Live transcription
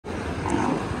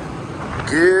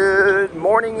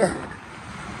morning,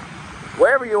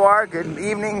 wherever you are, good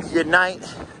evening, good night.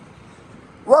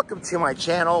 Welcome to my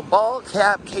channel, Ball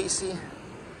Cap Casey.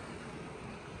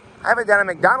 I haven't done a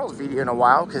McDonald's video in a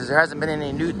while because there hasn't been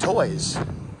any new toys.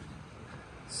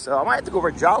 So I might have to go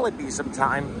over to Jollibee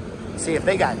sometime, see if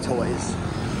they got toys.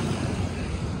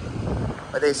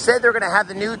 But they said they're gonna have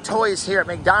the new toys here at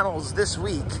McDonald's this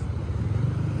week.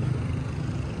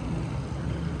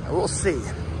 We'll see.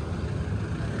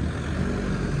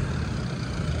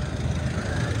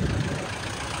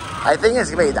 I think it's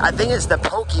the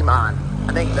Pokemon.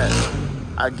 I think that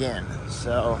again.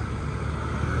 So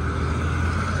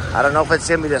I don't know if it's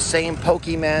gonna be the same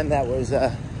Pokemon that was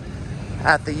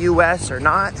at the US or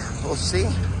not. We'll see.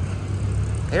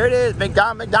 Here it is,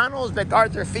 McDonald's,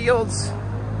 MacArthur Fields.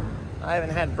 I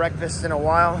haven't had breakfast in a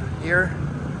while here.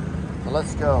 So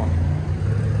let's go.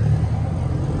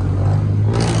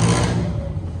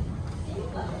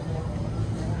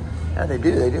 Yeah, they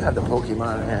do have the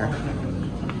Pokemon in here.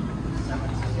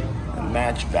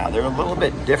 Match battle. They're a little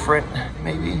bit different,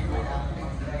 maybe,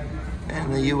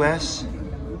 in the US.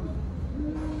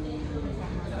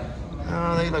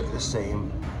 Oh, they look the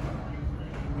same.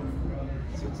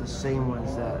 So it's the same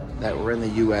ones that were in the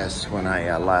US when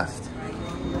I left.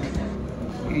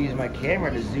 I use my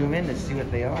camera to zoom in to see what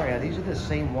they are. Yeah, these are the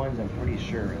same ones, I'm pretty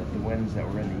sure, the ones that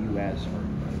were in the US for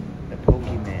the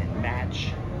Pokemon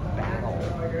match battle.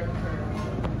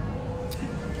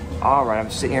 All right, I'm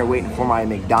sitting here waiting for my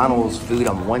McDonald's food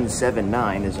on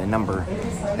 179 is a number.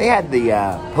 They had the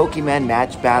Pokemon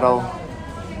match battle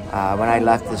when I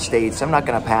left the States. I'm not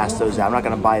gonna pass those out. I'm not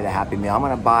gonna buy the Happy Meal. I'm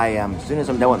gonna buy, as soon as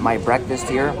I'm done with my breakfast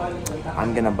here,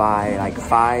 I'm gonna buy like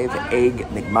 5 egg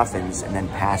McMuffins and then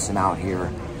pass them out here,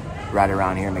 right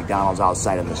around here, McDonald's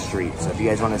outside on the street. So if you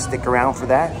guys wanna stick around for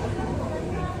that,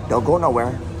 don't go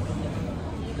nowhere.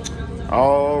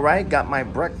 All right, got my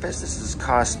breakfast. This has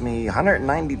cost me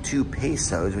 192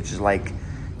 pesos, which is like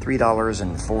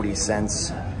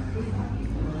 $3.40.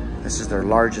 This is their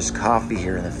largest coffee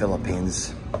here in the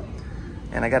Philippines.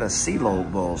 And I got a silo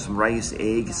bowl, some rice,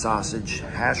 egg, sausage,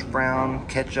 hash brown,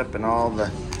 ketchup, and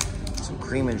some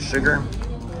cream and sugar.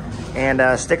 And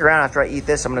stick around after I eat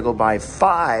this. I'm gonna go buy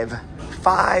five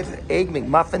egg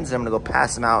McMuffins. I'm gonna go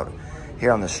pass them out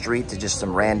here on the street to just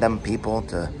some random people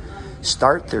to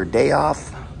start their day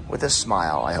off with a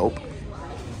smile, I hope.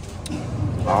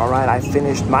 All right, I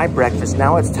finished my breakfast.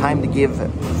 Now it's time to give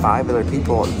 5 other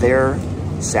people their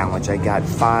sandwich. I got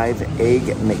 5 egg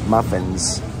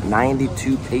McMuffins,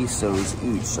 92 pesos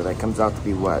each. So that comes out to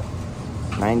be what?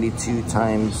 92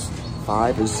 times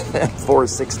 5 is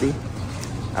 460.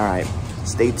 All right,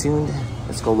 stay tuned.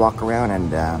 Let's go walk around and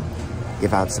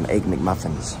give out some egg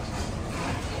McMuffins.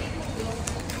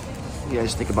 What do you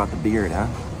guys think about the beard, huh?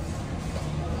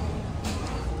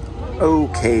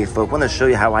 Okay, folks, I want to show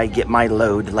you how I get my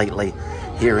load lately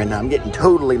here, and I'm getting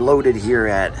totally loaded here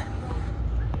at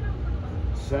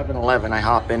 7-Eleven. I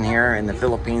hop in here in the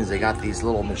Philippines. They got these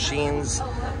little machines.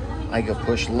 I go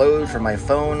push load for my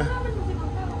phone,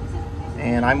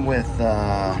 and I'm with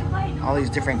all these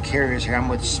different carriers here. I'm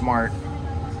with Smart,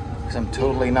 because I'm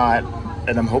totally not,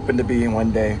 and I'm hoping to be in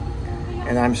one day.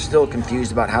 And I'm still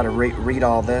confused about how to read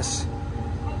all this,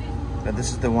 but this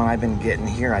is the one I've been getting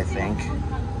here, I think.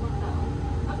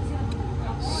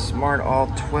 Smart all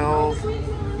 12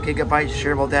 gigabytes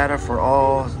shareable data for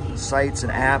all sites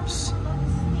and apps.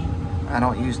 I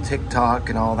don't use TikTok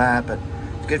and all that, but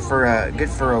it's good for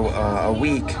a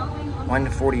week.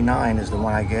 149 is the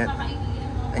one I get,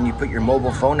 and you put your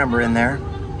mobile phone number in there.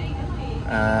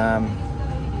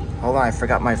 Hold on, I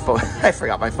forgot my phone. I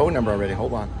forgot my phone number already.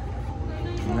 Hold on.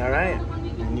 All right,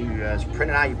 and you just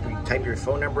print it out. You type your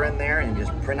phone number in there, and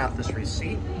just print out this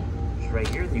receipt. Right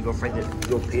here, then you go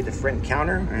pay the front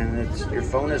counter, and your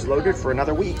phone is loaded for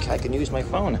another week. I can use my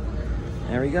phone.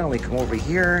 There we go. We come over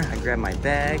here. I grab my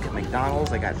bag at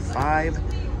McDonald's. I got 5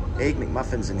 egg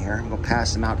McMuffins in here. I'm gonna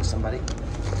pass them out to somebody.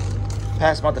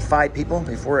 Pass them out to 5 people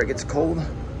before it gets cold.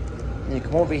 And you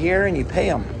come over here and you pay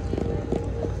them.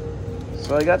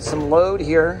 So I got some load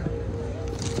here.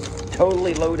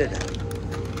 Totally loaded.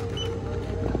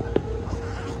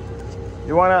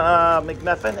 You want a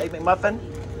McMuffin? Egg McMuffin?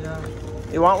 Yeah.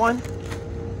 You want one?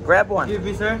 Grab one. Give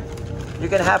me, sir. You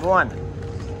can have one.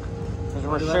 Because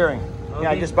we're sharing. Okay.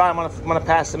 Yeah, I just bought them. I'm gonna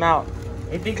pass them out.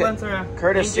 I take one, sir.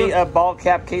 Courtesy of Ball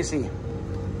Cap Casey.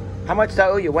 How much do I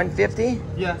owe you? 150?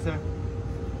 Yeah, sir.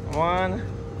 One.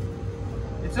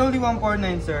 It's only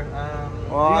 149, sir.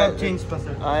 Well, you have change pa,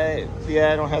 sir? I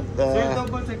don't have the... Sir,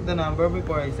 double check the number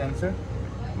before I send, sir.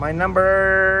 My number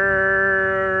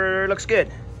looks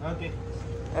good. Okay.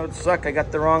 That would suck. I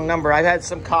got the wrong number. I've had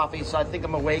some coffee, so I think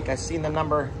I'm awake. I seen the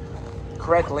number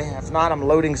correctly. If not, I'm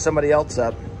loading somebody else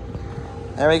up.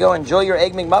 There we go. Enjoy your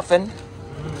Egg McMuffin.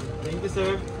 Thank you,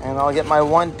 sir. And I'll get my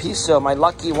 1 peso, my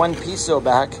lucky 1 peso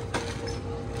back.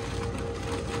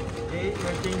 Okay,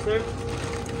 my thing, sir.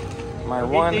 My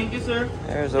Okay, one. Thank you, sir.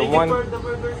 There's Thank a 1. you for the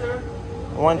burger, sir.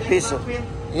 1 peso.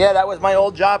 Yeah, that was my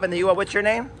old job in the U.S. What's your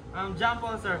name? John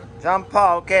Paul, sir. John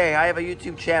Paul. Okay, I have a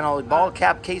YouTube channel, Ball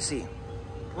Cap Casey.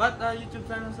 What YouTube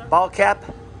channel, sir? Ball Cap.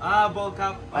 Ball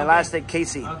cap. My last name,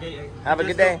 Casey. Okay. Have a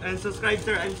good day. And subscribe,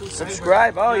 sir. I'm subscriber.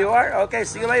 Subscribe. Oh, you are? Okay,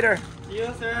 see you later. See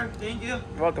you, sir. Thank you.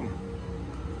 You're welcome.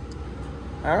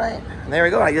 All right, and there we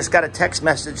go. I just got a text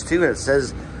message too. It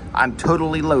says I'm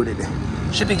totally loaded.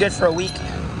 Should be good for a week.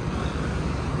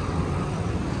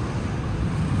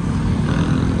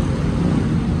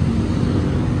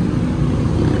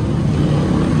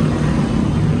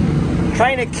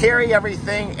 Trying to carry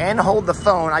everything and hold the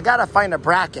phone. I gotta find a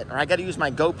bracket, or I gotta use my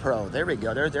GoPro. There we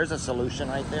go. There's a solution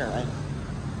right there, right?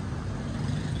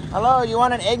 Hello, you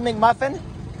want an Egg McMuffin?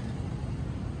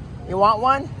 You want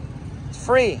one? It's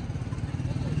free.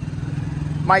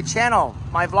 My channel,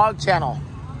 my vlog channel.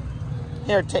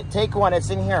 Here, take one.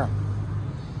 It's in here.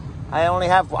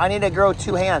 I need to grow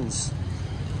 2 hands.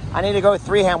 I need to grow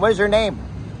 3 hands. What is your name?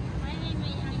 My name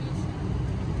is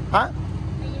Ayusa. Huh?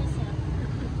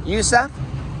 Ayusa. Yusa?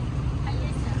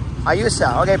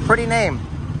 Ayusa. Ayusa. Okay, pretty name.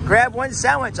 Grab 1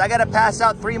 sandwich. I gotta pass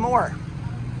out 3 more.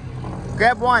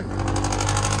 Grab 1.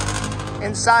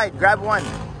 Inside, grab 1.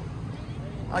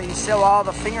 Oh, you sell all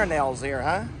the fingernails here,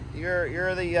 huh?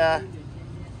 You're the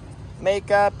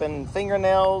makeup and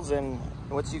fingernails and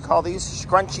what you call these?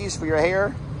 Scrunchies for your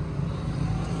hair.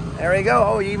 There we go.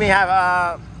 Oh, you even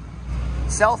have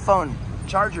cell phone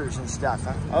chargers and stuff,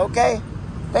 huh? Okay.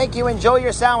 Thank you. Enjoy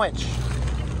your sandwich.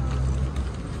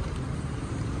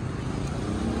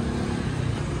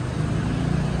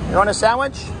 You want a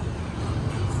sandwich?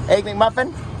 Egg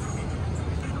McMuffin?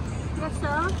 Yes,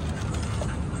 sir.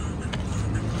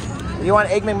 You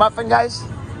want Egg McMuffin, guys?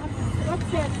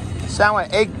 What's it? Sandwich.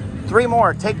 Egg. 3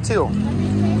 more. Take 2.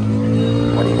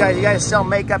 What do you guys? You guys sell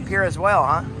makeup here as well,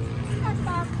 huh?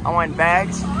 I want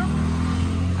bags.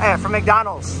 Hey, from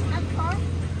McDonald's. Not 4.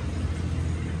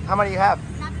 How many do you have?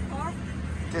 Not 4.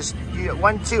 Just you get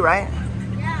 1, 2, right?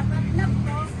 Yeah, but not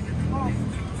 4.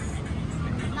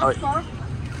 Not 4.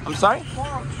 I'm sorry?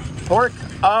 4. Pork?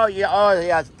 Oh yeah. Oh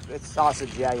yeah. It's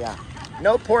sausage. Yeah.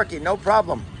 No porky. No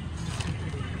problem.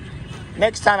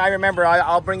 Next time I remember,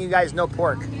 I'll bring you guys no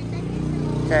pork.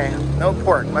 Okay. No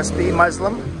pork. Must be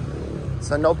Muslim.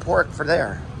 So no pork for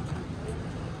there.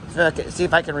 See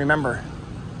if I can remember.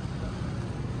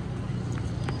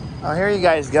 Oh, here you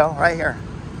guys go. Right here.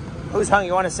 Who's hungry?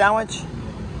 You want a sandwich?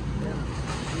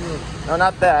 No,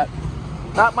 not that.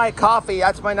 Not my coffee.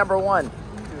 That's my number 1.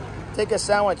 Take a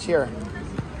sandwich here.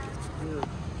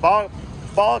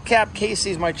 Ball Cap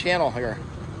Casey's my channel here.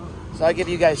 So I'll give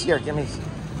you guys here. Give me.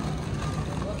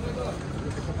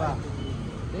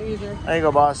 There you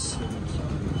go, boss.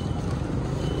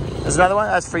 There's another one?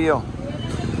 That's for you.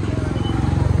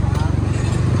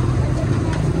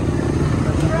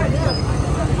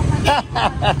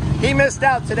 He missed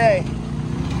out today.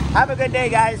 Have a good day,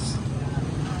 guys.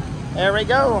 There we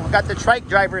go. Got the trike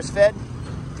drivers fed.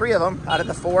 3 of them out of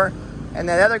the 4. And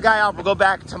the other guy, I'll go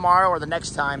back tomorrow or the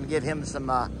next time and give him some,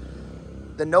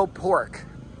 the no pork.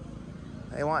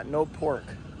 They want no pork.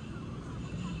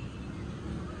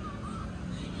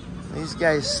 These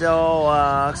guys sell,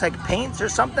 looks like paints or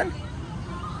something.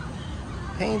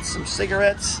 Paints, some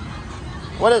cigarettes.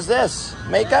 What is this?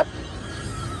 Makeup?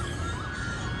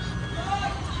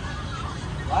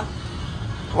 What?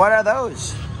 What are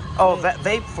those? Oh,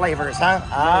 vape flavors, huh?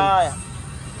 Ah.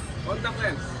 Contact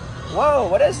lens. Whoa,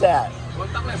 what is that?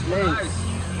 Contact lens.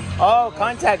 Oh,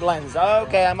 contact lens.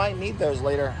 Okay, I might need those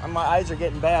later. My eyes are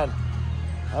getting bad.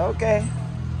 Okay.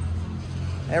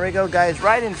 There we go, guys.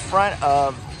 Right in front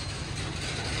of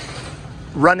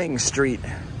Running Street.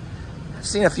 I've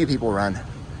seen a few people run.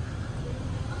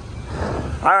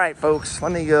 All right, folks.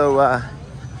 Let me go.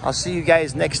 I'll see you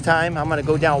guys next time. I'm going to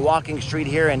go down Walking Street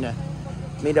here and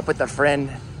meet up with a friend.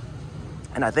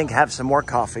 And I think have some more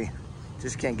coffee.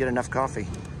 Just can't get enough coffee.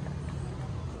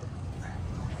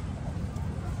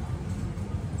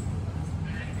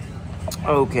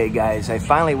 Okay, guys, I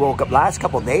finally woke up. Last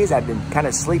couple of days, I've been kind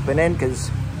of sleeping in because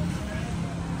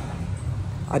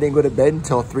I didn't go to bed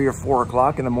until 3 or 4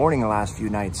 o'clock in the morning the last few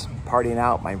nights, partying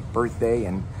out my birthday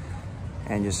and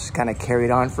just kind of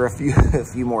carried on for a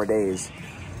few more days.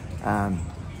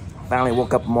 Finally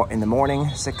woke up in the morning,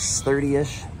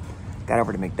 6:30ish. Got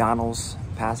over to McDonald's,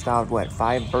 passed out,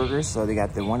 5 burgers. So they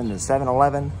got the one in the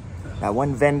 7-Eleven. That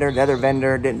one vendor, the other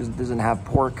vendor doesn't have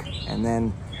pork, and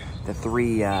then the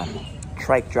 3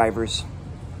 trike drivers.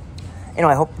 You know,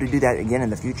 I hope to do that again in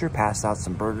the future, pass out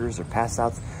some burgers or pass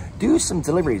out, do some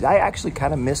deliveries. I actually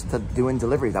kind of missed doing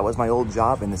deliveries. That was my old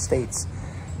job in the States.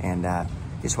 And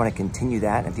just want to continue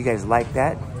that. And if you guys like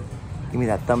that, give me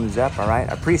that thumbs up, all right?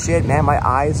 I appreciate it, man. My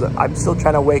eyes, I'm still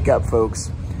trying to wake up, folks.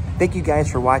 Thank you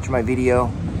guys for watching my video.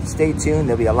 Stay tuned,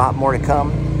 there'll be a lot more to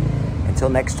come. Until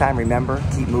next time, remember,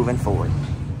 keep moving forward.